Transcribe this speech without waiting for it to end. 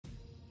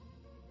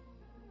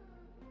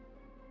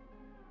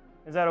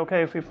Is that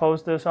okay if we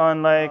post this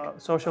on like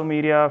social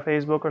media,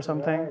 Facebook or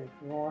something? Right, if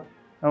you want.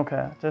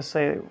 Okay, just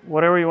say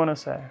whatever you want to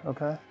say,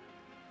 okay?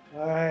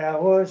 All right, I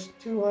was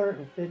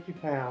 250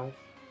 pounds,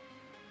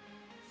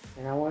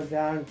 and I went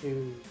down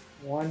to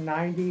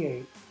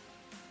 198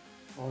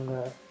 on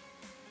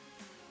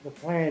the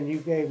plan you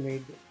gave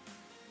me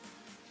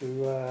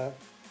to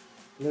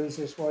lose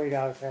this weight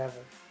I was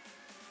having.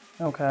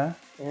 Okay.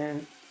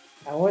 And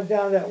I went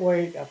down that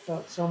weight. I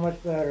felt so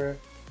much better.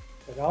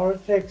 But all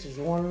it takes is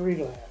one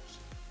relapse.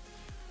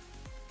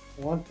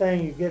 One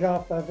thing, you get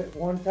off of it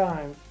one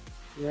time,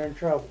 you're in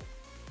trouble.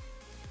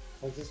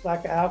 It's just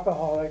like an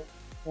alcoholic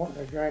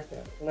wanting to drink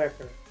that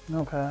liquor.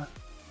 Okay.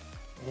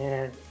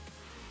 And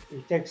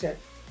he takes that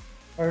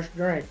first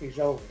drink, he's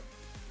over.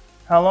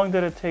 How long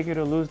did it take you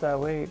to lose that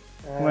weight?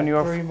 When you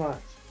were 3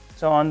 months.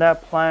 So on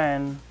that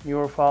plan, you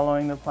were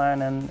following the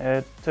plan, and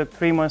it took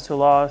 3 months to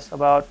lose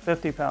about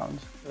 50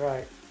 pounds.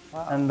 Right.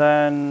 Wow. And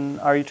then,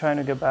 are you trying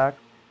to get back?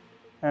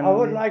 And I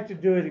would like to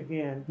do it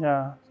again.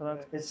 Yeah. So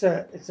that's.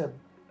 It's a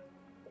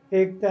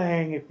big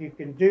thing. If you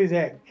can do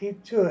that,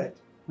 keep to it.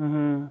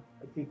 Mm-hmm.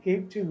 If you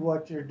keep to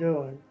what you're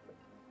doing,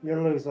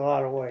 you'll lose a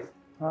lot of weight.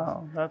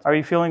 Wow. Are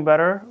you feeling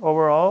better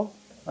overall?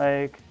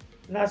 Like.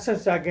 Not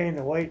since I gained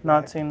the weight.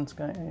 Not since.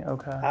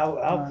 Okay.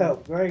 I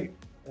felt great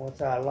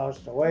once I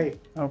lost the weight.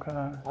 Okay.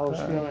 I was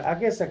feeling. I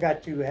guess I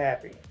got too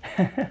happy.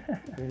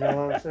 You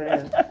know what I'm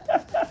saying?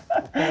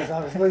 Because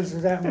I was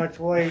losing that much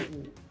weight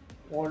and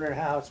wondering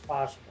how it's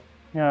possible.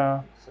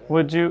 Yeah. So,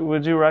 Would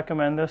you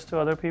recommend this to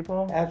other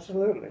people?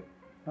 absolutely.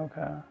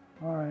 Okay.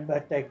 All right.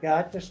 But they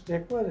got to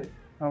stick with it.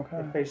 Okay.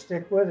 If they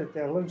stick with it,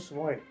 they'll lose some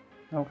weight.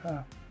 Okay.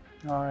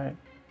 All right.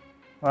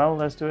 Well,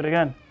 let's do it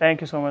again. Thank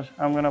you so much.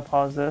 I'm gonna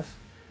pause this,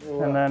 You're and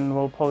welcome. then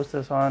we'll post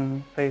this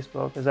on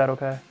Facebook. Is that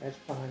okay? That's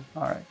fine.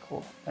 All right.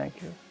 Cool.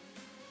 Thank you.